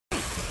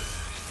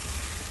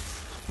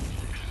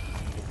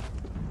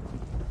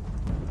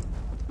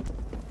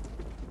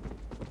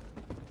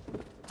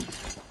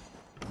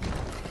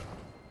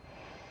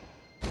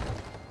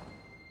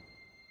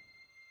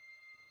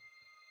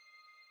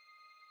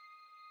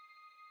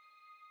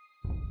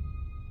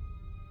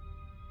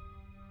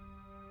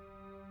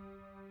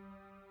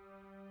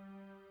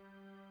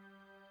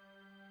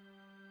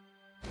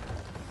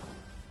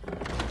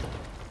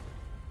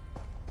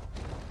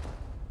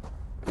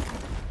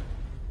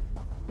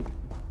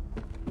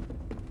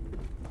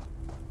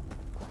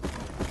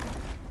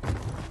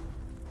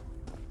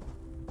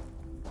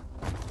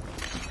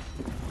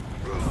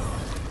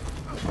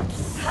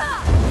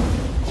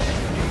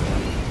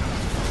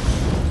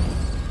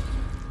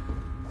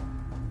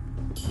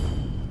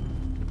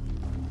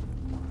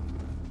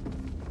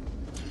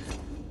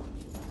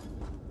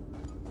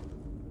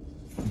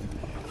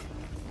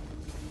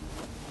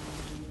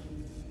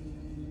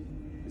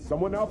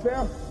Someone out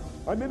there?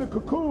 I'm in a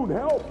cocoon,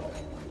 help!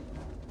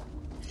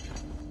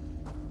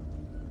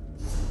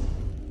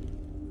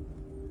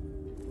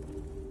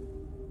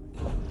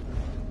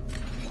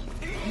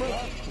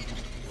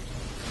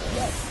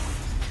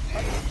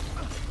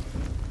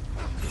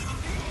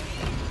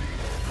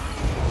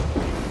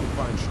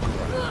 Fine,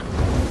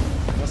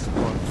 Shakura. Must have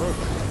gone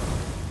perfect.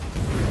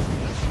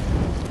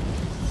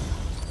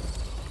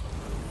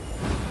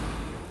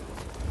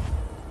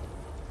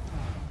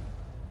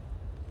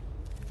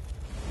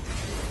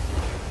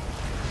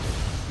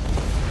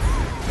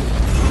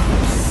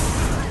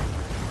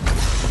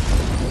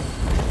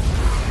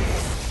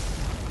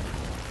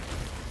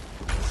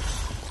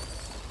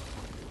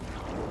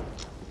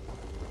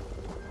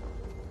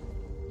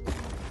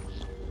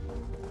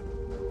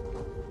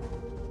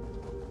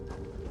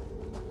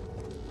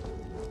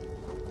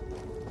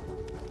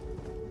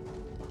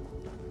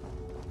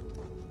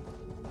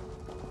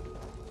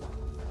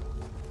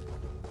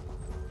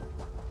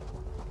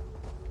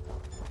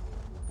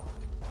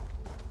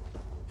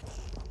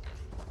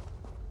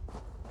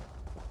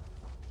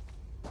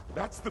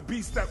 That's the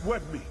beast that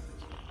wed me.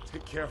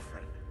 Take care,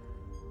 friend.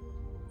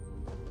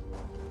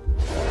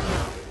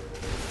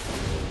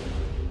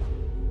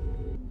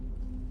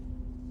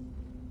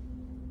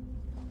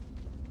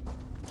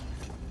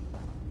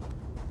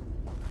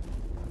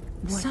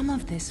 Some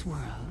of this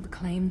world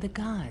claim the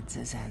gods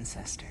as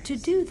ancestors. To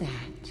do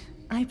that,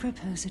 I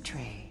propose a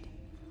trade.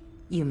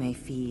 You may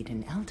feed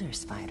an elder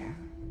spider,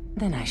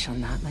 then I shall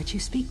not let you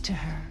speak to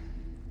her.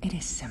 It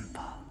is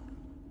simple.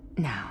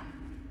 Now,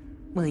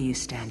 will you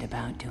stand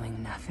about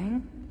doing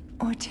nothing,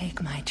 or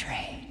take my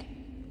trade?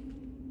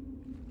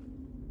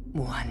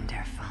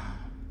 Wonderful.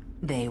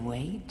 They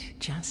wait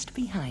just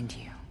behind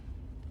you.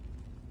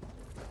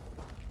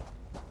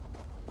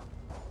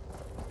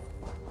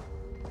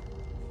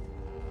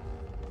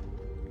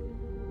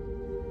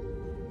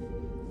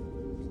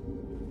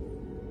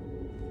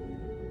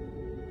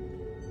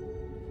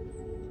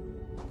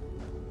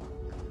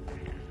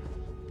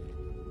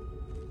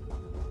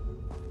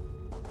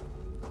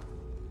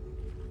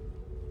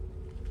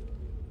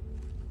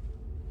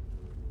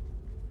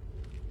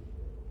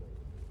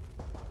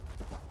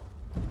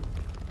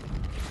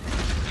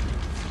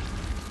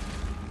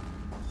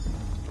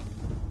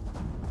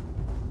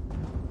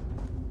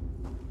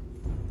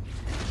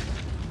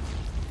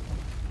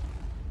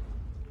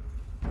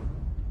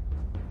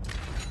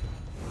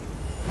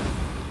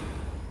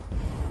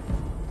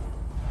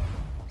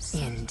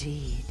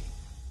 Indeed.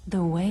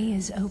 The way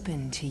is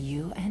open to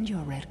you and your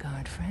Red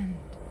Guard friend.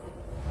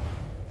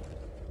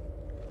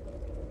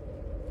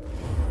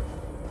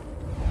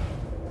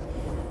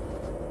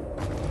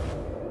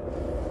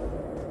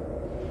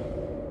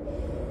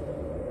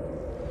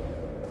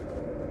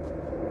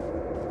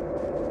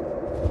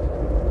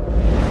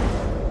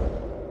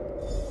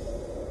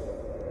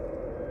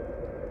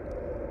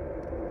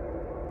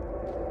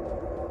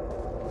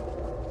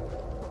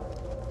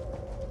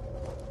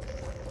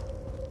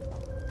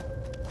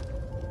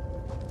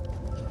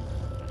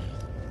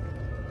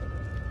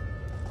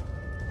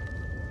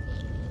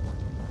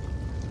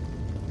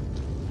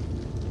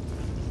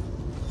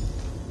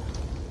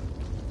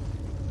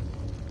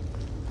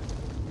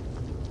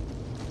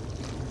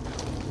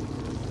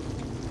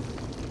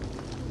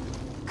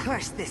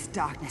 Curse this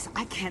darkness,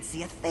 I can't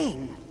see a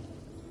thing!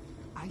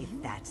 If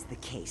that's the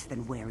case,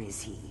 then where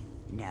is he?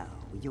 No,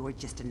 you're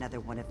just another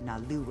one of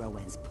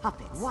Nalurowen's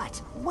puppets. What?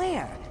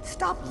 Where?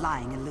 Stop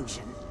lying,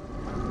 illusion.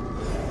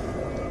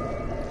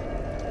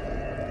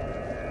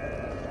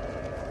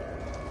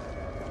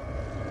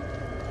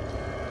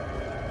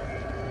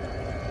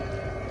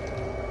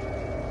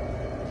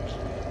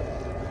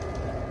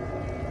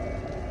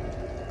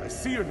 I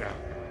see her now.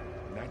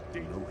 And that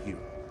day, no hero.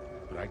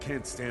 But I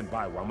can't stand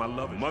by while my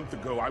love... A month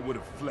ago, I would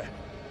have fled.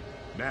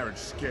 Marriage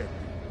scared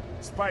me.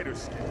 Spider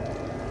scared me.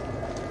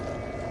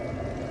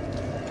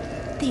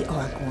 The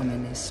Orc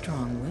woman is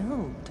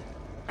strong-willed.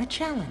 A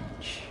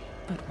challenge,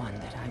 but one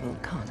that I will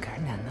conquer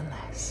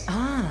nonetheless.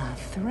 Ah,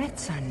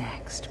 threats are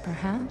next,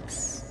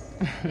 perhaps?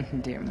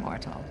 Dear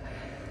mortal,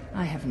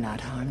 I have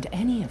not harmed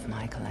any of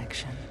my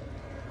collection.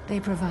 They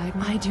provide...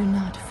 I do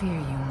not fear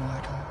you,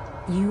 mortal.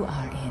 You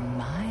are in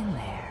my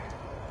lair.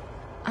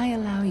 I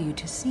allow you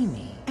to see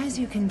me. As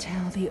you can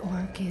tell, the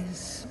Orc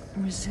is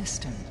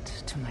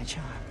resistant to my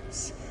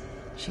charms.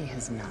 She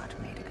has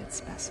not made a good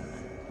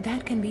specimen.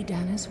 That can be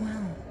done as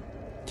well.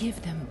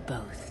 Give them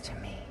both to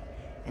me,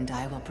 and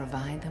I will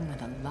provide them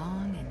with a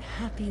long and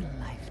happy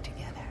life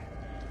together.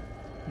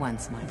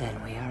 Once more,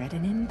 then we are at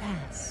an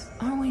impasse,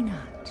 are we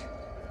not?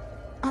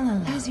 I'll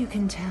allow... As you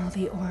can tell,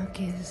 the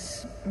Orc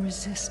is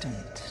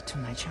resistant to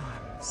my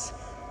charms.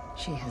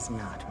 She has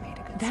not made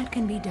a good... That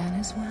can be done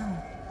as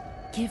well.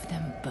 Give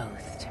them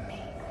both to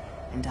me,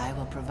 and I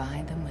will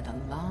provide them with a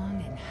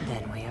long and...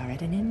 Then we are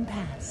at an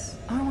impasse,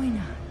 are we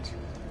not?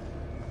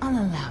 I'll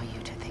allow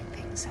you to think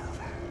things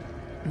over.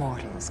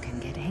 Mortals can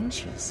get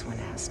anxious when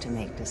asked to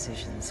make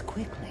decisions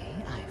quickly,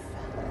 I've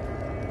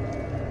found.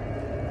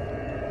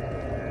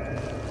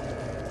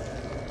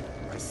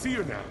 I see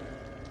her now.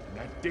 And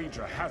that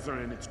Daedra has her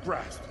in its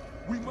grasp.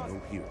 We must...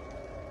 No hero.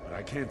 But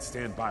I can't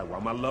stand by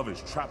while my love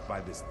is trapped by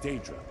this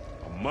Daedra.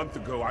 A month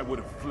ago, I would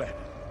have fled.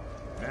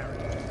 Married.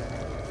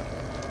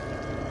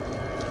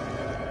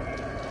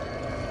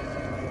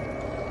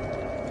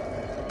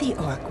 The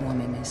Orc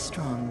woman is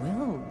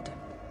strong-willed.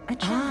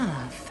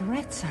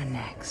 Threats are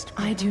next.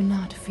 I do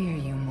not fear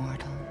you,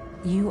 mortal.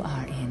 You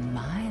are in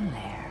my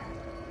lair.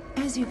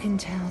 As you can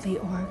tell, the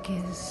Orc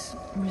is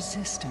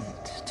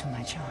resistant to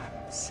my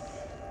charms.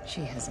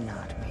 She has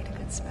not made a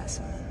good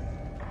specimen.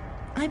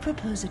 I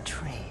propose a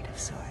trade of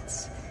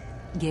sorts.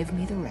 Give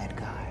me the Red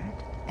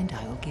Guard, and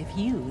I will give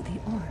you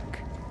the Orc.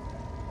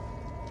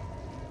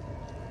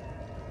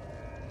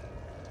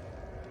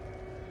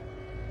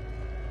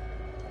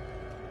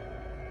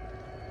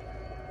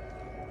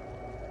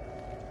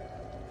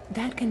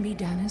 That can be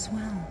done as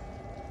well.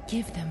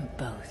 Give them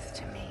both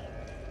to me,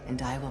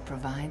 and I will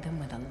provide them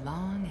with a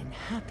long and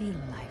happy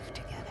life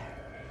together.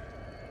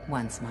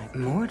 Once my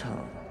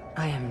mortal,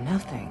 I am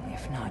nothing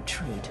if not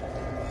true to...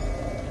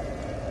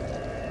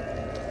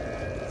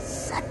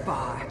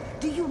 Sekbar,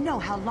 do you know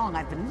how long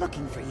I've been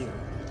looking for you?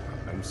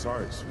 I'm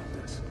sorry,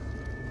 sweetness.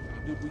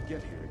 How did we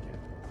get here again?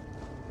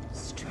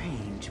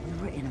 Strange, we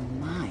were in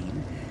a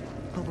mine,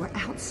 but we're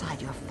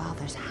outside your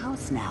father's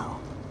house now.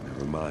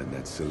 Never mind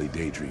that silly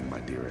daydream, my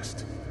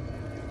dearest.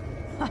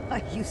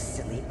 You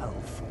silly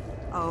oaf.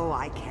 Oh,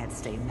 I can't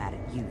stay mad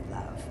at you,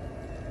 love.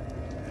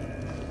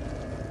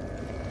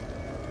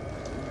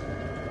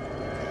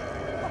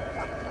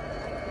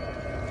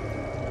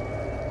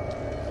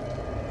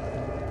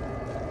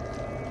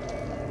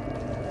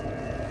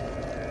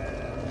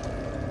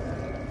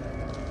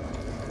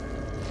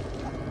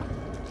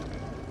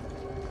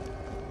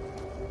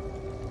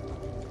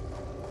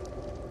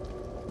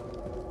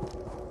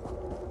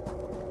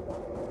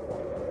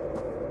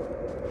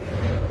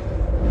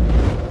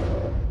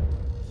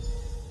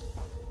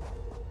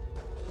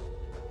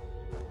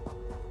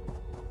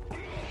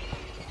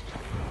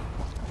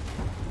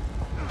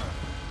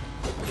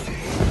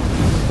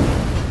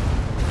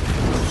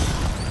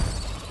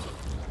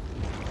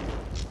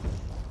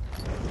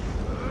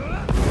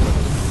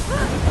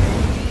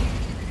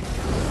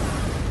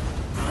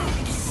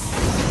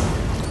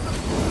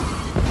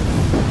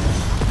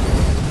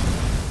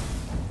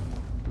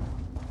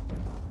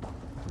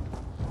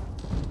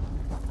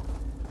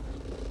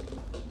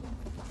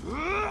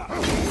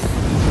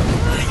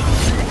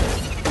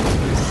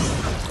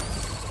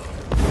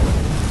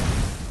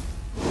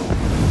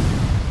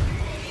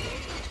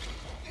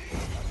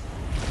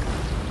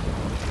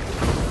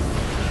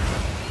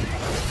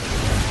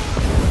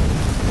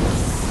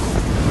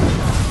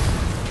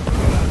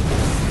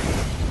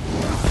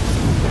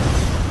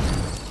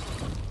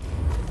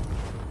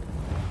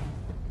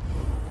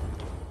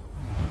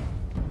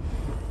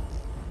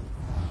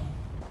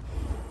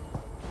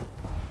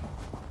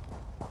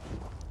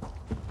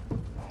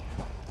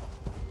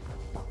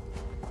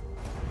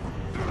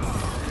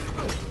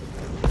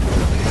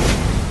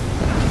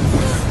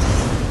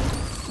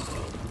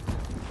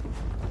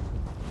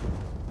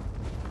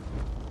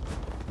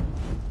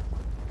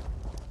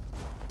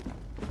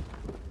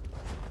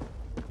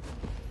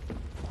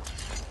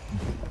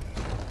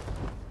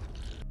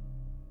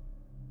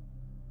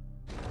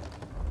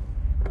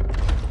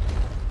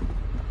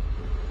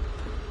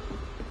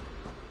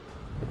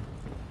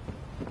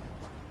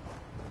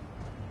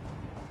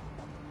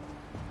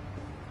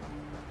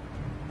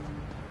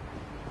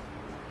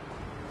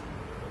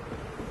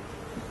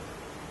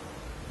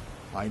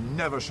 I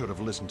never should have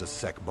listened to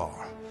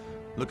Sekbar.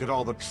 Look at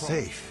all the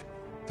safe.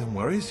 Then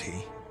where is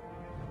he?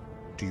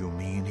 Do you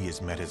mean he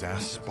has met his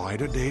ass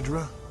spider,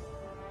 Daedra?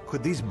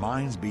 Could these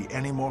mines be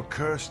any more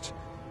cursed?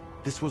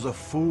 This was a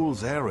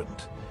fool's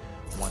errand.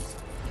 Once...